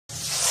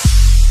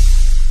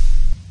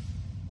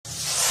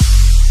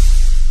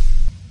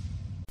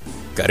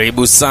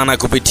Karibu sana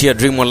kupitia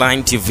Dream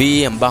Online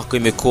TV ambako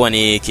imekuwa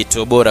ni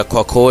kituo bora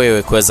kwako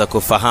wewe kuweza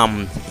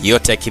kufahamu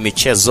yote ya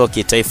kimichezo,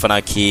 kitaifa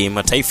na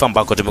kimataifa,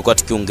 ambako tumekuwa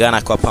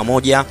tukiungana kwa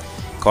pamoja.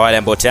 Kwa wale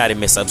ambao tayari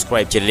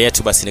mmesubscribe channel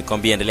yetu, basi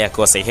nikwambie endelea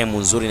kuwa sehemu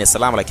nzuri na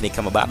salama, lakini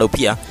kama bado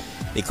pia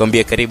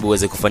nikwambie karibu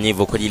uweze kufanya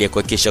hivyo kwa ajili ya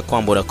kuhakikisha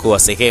kwamba unakuwa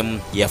sehemu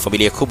ya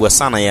familia kubwa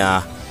sana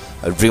ya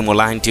Dream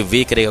Online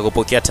TV katika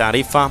kupokea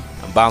taarifa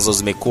ambazo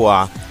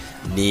zimekuwa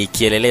ni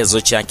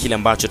kielelezo cha kile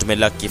ambacho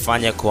tumeendelea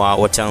kukifanya kwa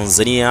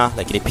Watanzania,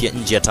 lakini pia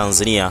nje ya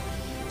Tanzania,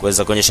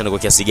 kuweza kuonyesha ni kwa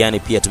kiasi gani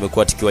pia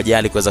tumekuwa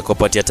tukiwajali kuweza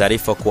kupatia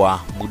taarifa kwa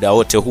muda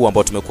wote huu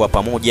ambao tumekuwa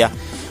pamoja.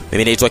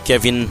 Mimi naitwa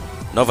Kevin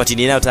Novati,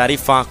 ninayo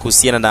taarifa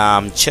kuhusiana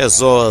na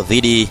mchezo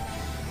dhidi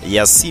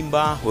ya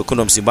Simba.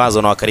 Wekundu wa Msimbazi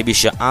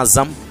wanawakaribisha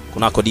Azam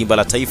kunako dimba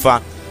la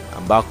Taifa,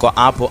 ambako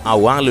hapo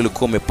awali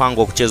ulikuwa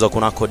umepangwa kuchezwa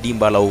kunako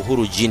dimba la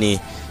Uhuru jijini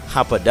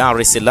hapa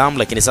Dar es Salaam,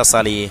 lakini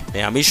sasa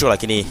limehamishwa,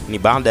 lakini ni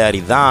baada ya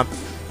ridhaa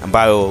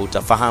ambayo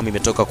utafahamu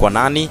imetoka kwa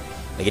nani,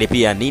 lakini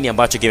pia nini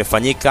ambacho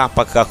kimefanyika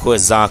mpaka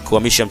kuweza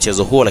kuhamisha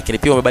mchezo huo, lakini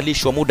pia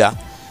umebadilishwa muda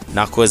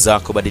na kuweza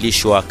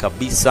kubadilishwa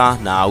kabisa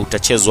na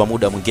utachezwa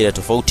muda mwingine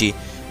tofauti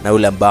na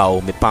ule ambao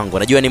umepangwa.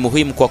 Najua ni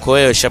muhimu kwako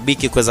wewe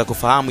shabiki kuweza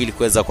kufahamu ili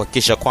kuweza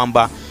kuhakikisha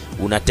kwamba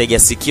unatega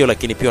sikio,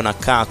 lakini pia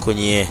unakaa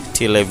kwenye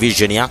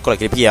television yako,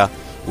 lakini pia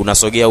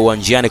unasogea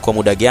uwanjani kwa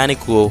muda gani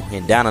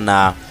kuendana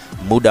na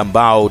muda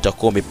ambao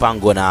utakuwa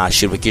umepangwa na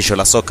shirikisho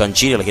la soka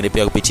nchini, lakini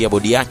pia kupitia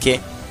bodi yake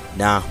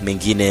na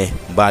mengine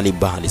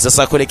mbalimbali.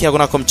 Sasa kuelekea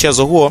kunako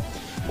mchezo huo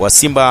wa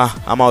Simba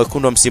ama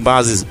Wekundu wa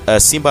Msimbazi,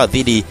 Simba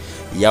dhidi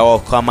ya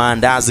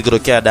Wakamandazi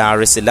kutokea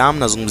Dar es Salaam,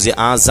 nazungumzia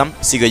Azam,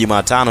 siku ya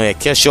Jumatano ya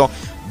kesho,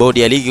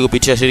 bodi ya ligi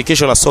kupitia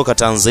shirikisho la soka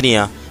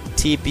Tanzania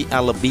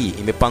TPLB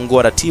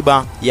imepangua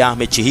ratiba ya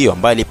mechi hiyo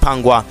ambayo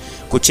ilipangwa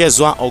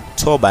kuchezwa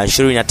Oktoba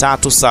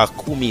 23 saa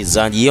 10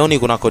 za jioni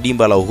kunako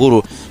dimba la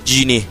Uhuru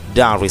jijini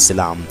Dar es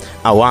Salaam.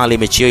 Awali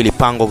mechi hiyo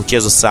ilipangwa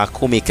kuchezwa saa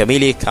 10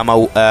 kamili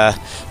kama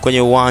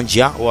kwenye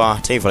uwanja wa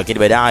Taifa, lakini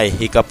baadaye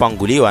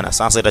ikapanguliwa na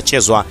sasa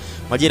itachezwa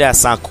majira ya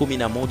saa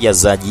 11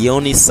 za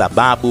jioni.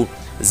 Sababu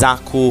za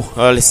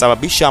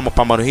kusababisha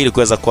mapambano hili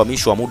kuweza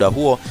kuhamishwa muda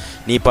huo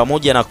ni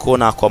pamoja na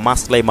kuona kwa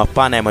maslahi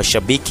mapana ya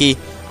mashabiki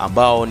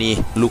ambao ni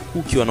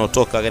lukuki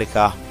wanaotoka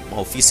katika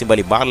maofisi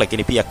mbalimbali,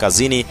 lakini pia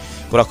kazini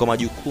kwa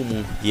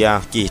majukumu ya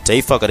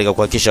kitaifa katika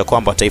kuhakikisha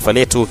kwamba taifa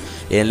letu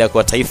linaendelea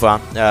kuwa taifa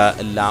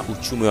la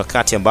uchumi wa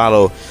kati,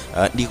 ambalo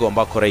ndiko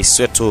ambako rais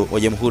wetu wa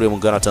Jamhuri ya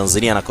Muungano wa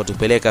Tanzania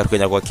anakotupeleka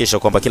kwenye kuhakikisha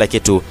kwamba kila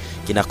kitu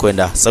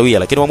kinakwenda sawia.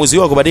 Lakini uamuzi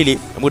wa kubadili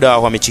muda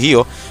wa mechi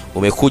hiyo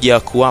umekuja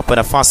kuwapa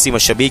nafasi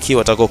mashabiki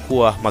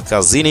watakokuwa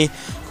makazini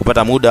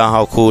kupata muda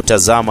au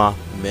kutazama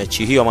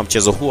mechi hiyo ama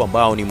mchezo huu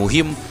ambao ni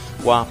muhimu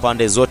kwa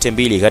pande zote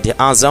mbili kati ya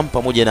Azam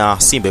pamoja na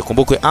Simba.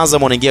 Kumbukwe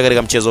Azam wanaingia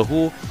katika mchezo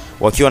huu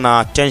wakiwa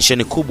na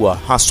tension kubwa,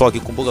 hasa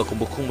wakikumbuka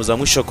kumbukumbu za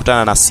mwisho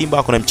kukutana na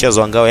Simba. Kuna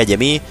mchezo wa ngao ya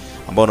jamii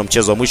ambao ni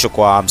mchezo wa mwisho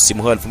kwa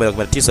msimu huu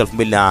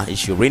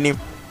 2019-2020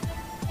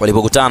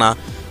 walipokutana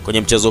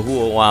kwenye mchezo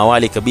huo wa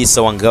awali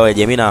kabisa wa ngao ya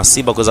jamii, na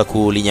Simba kuweza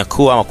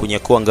kulinyakua ama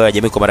kunyakua ngao ya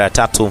jamii kwa mara ya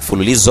 3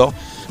 mfululizo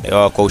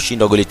kwa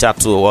ushindi wa goli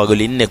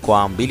 4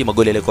 kwa 2.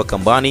 Magoli yalikuwa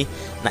kambani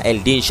na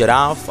Eldin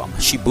Sharaf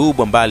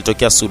Shibub ambaye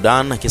alitokea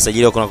Sudan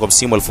akisajiliwa kwa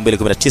msimu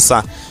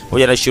 2019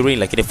 pamoja na 20,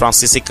 lakini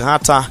Francis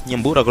Kahata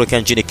Nyambura kutoka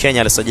nchini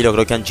Kenya alisajiliwa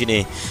kutoka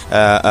nchini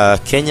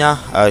Kenya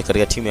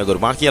katika timu ya Gor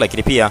Mahia,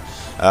 lakini pia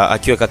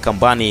akiweka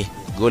kambani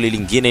goli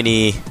lingine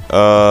ni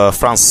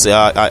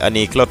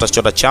ni Clotas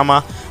Chota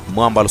Chama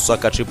Mwamba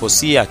Lusaka Triple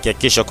C,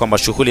 akihakikisha kwamba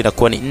shughuli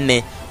inakuwa ni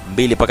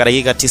 4-2 mpaka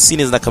dakika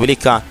 90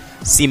 zinakamilika.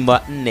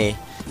 Simba 4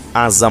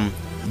 Azam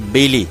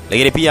 2.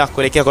 Lakini pia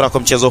kuelekea kwa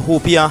mchezo huu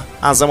pia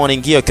Azam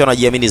wanaingia wakiwa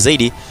wanajiamini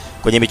zaidi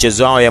kwenye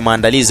michezo yao ya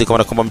maandalizi,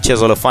 kwa kwamba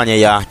mchezo waliofanya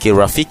ya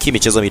kirafiki,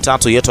 michezo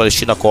mitatu yote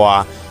walishinda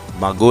kwa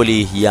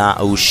magoli ya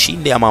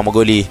ushindi ama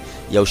magoli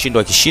ya ushindi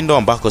wa kishindo,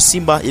 ambako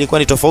Simba ilikuwa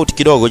ni tofauti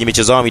kidogo kwenye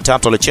michezo yao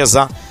mitatu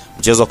waliocheza.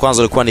 Mchezo wa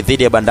kwanza ulikuwa ni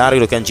dhidi ya Bandari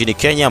kutoka nchini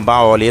Kenya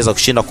ambao waliweza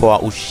kushinda kwa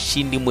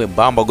ushindi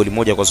mwembamba goli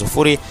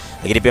 1-0,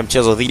 lakini pia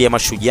mchezo dhidi ya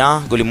Mashujaa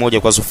goli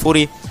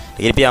 1-0,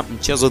 lakini pia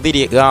mchezo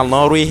dhidi ya Gal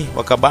Norway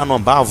wakabanwa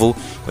mbavu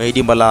kwenye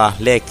dimba la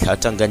Lake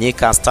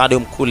Tanganyika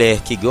Stadium kule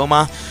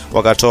Kigoma,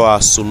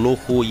 wakatoa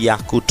suluhu ya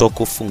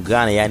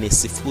kutokufungana, yani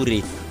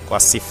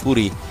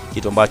 0-0,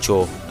 kitu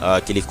ambacho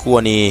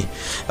kilikuwa ni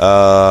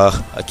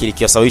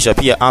kilikisawisha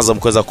pia Azam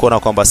kuweza kuona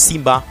kwamba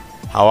Simba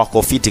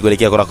hawako fiti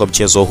kuelekea kwa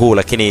mchezo huu.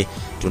 Lakini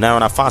tunayo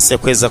nafasi ya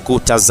kuweza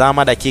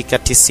kutazama dakika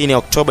 90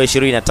 Oktoba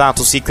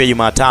 23 siku ya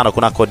Jumatano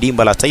kunako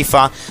dimba la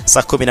Taifa saa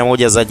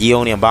 11 za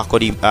jioni, ambako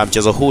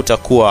mchezo huu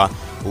utakuwa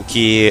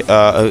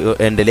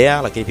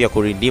ukiendelea, lakini pia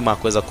kurindima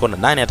kuweza kuona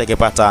nani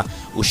atakayepata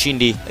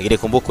ushindi. Lakini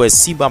kumbukwe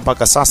Simba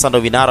mpaka sasa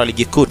ndio vinara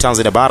ligi kuu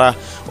Tanzania bara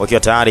wakiwa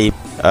tayari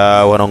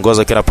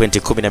wanaongoza kwa pointi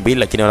 12,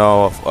 lakini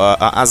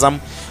Azam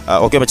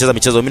wakiwa wamecheza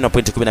michezo 4 na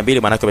pointi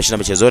 12, maana yake wameshinda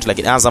michezo yote.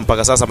 Lakini Azam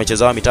mpaka sasa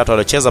michezo yao mitatu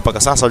waliocheza mpaka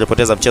sasa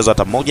hawajapoteza mchezo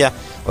hata mmoja,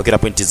 wakiwa na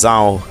pointi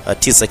zao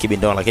 9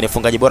 kibindoni. Lakini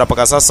mfungaji bora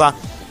mpaka sasa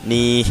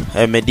ni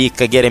Medi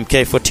Kagere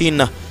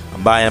MK14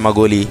 ambaye ana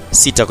magoli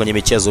 6 kwenye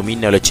michezo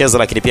 4 aliyocheza,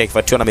 lakini pia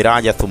akifuatiwa na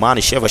Miraja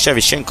Thumani Sheva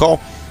Shevishenko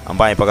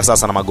ambaye mpaka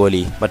sasa na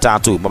magoli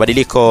 3.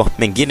 Mabadiliko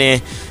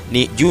mengine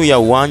ni juu ya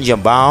uwanja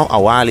ambao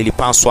awali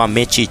ilipaswa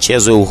mechi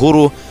ichezwe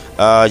Uhuru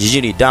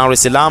jijini Dar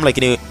es Salaam,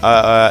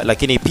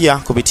 lakini pia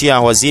kupitia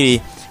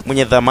waziri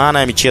mwenye dhamana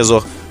ya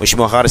michezo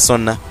Mheshimiwa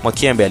Harrison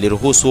Mwakembe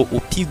aliruhusu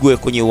upigwe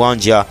kwenye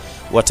uwanja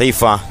wa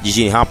Taifa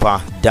jijini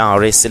hapa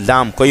Dar es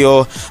Salaam. Kwa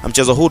hiyo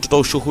mchezo huu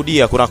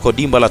tutaushuhudia kunako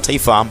dimba la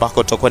Taifa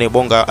ambako tutakuwa ni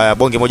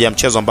bonge moja ya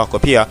mchezo ambako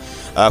pia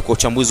kwa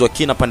uchambuzi wa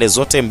kina pande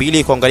zote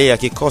mbili kuangalia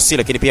kikosi,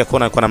 lakini pia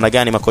kuona kwa namna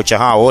gani makocha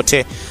hao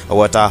wote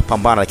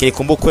watapambana. Lakini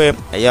kumbukwe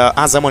ya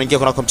Azam wanaingia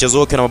kunako mchezo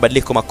huu na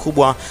mabadiliko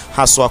makubwa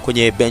haswa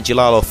kwenye benchi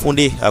lao la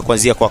fundi,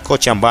 kuanzia kwa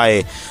kocha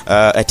ambaye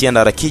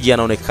Etienne Rakiji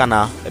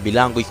anaonekana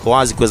bilango iko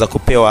wazi kuweza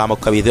kupewa ama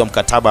kukabidhiwa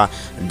mkataba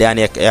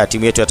ndani ya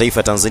timu yetu ya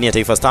taifa Tanzania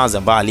Taifa Stars,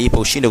 ambaye aliipa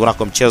ushindi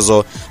kunako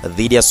mchezo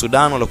dhidi ya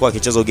Sudan walikuwa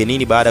wakicheza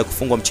ugenini baada ya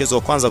kufungwa mchezo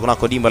wa kwanza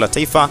kunako dimba la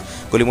Taifa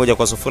goli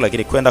 1-0,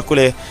 lakini kwenda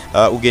kule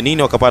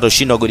ugenini wakapata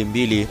ushindi wa goli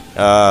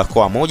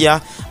 2-1,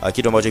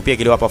 kitu ambacho pia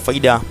kiliwapa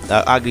faida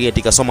aggregate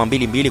ikasoma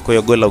 2-2. Kwa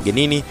hiyo goli la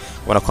ugenini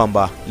wana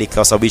kwamba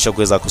likawasababisha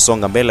kuweza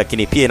kusonga mbele,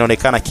 lakini pia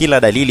inaonekana kila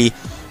dalili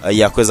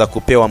ya kuweza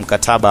kupewa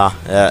mkataba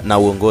na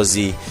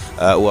uongozi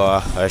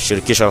wa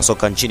shirikisho la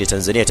soka nchini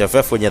Tanzania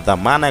TFF wenye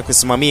dhamana ya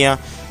kusimamia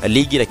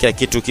ligi na kila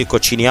kitu kiko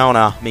chini yao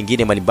na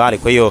mengine mbalimbali.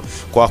 Kwa hiyo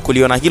kwa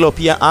kuliona hilo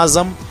pia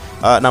Azam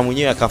na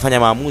mwenyewe akafanya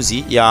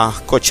maamuzi ya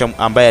kocha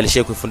ambaye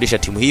alishaye kufundisha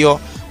timu hiyo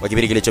kwa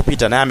kipindi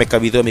kilichopita, na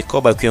amekabidhiwa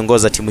mikoba ya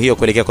kuiongoza timu hiyo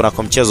kuelekea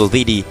kunako mchezo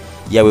dhidi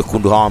ya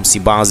wekundu hawa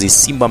Msimbazi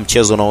Simba,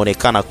 mchezo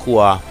unaoonekana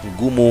kuwa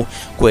ngumu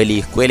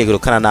kweli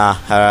kutokana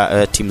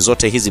na timu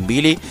zote hizi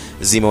mbili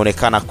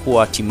zimeonekana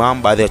kuwa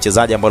timamu. Baadhi ya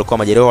wachezaji ambao walikuwa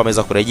majeruhi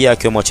wameweza kurejea,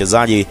 akiwemo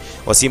wachezaji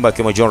wa Simba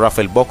akiwemo John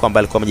Rafael Boko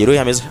ambaye alikuwa majeruhi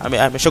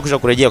ameshakusha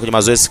kurejea kwenye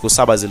mazoezi siku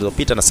 7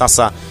 zilizopita na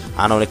sasa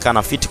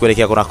anaonekana fit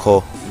kuelekea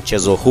kunako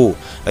mchezo huu.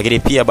 Lakini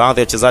pia baadhi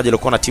ya wachezaji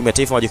walikuwa na timu ya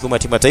taifa, majukumu ya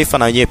timu ya taifa,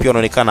 na wenyewe pia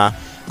wanaonekana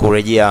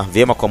kurejea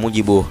vyema kwa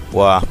mujibu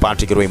wa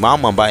Patrick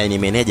Ruimam ambaye ni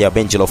meneja wa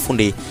benchi la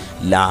ufundi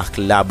la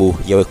klabu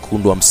ya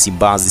wekundu wa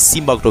Msimbazi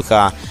Simba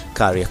kutoka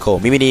Kariakoo.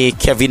 Mimi ni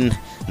Kevin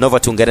Nova,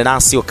 tuungane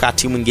nasi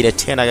wakati mwingine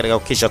tena katika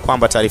kuhakikisha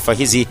kwamba taarifa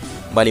hizi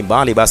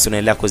mbalimbali basi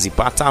unaendelea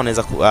kuzipata,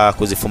 unaweza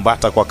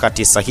kuzifumbata kwa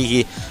wakati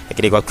sahihi,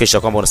 lakini kuhakikisha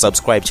kwamba una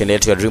subscribe channel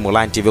yetu ya Dream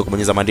Online TV,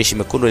 kubonyeza maandishi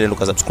mekundu ili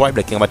ukasubscribe.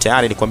 Lakini kama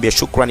tayari nikwambie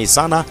shukrani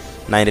sana,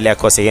 na endelea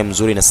kwa sehemu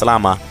nzuri na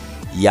salama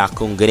ya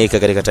kuunganika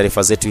katika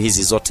taarifa zetu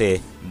hizi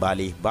zote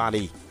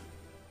mbalimbali.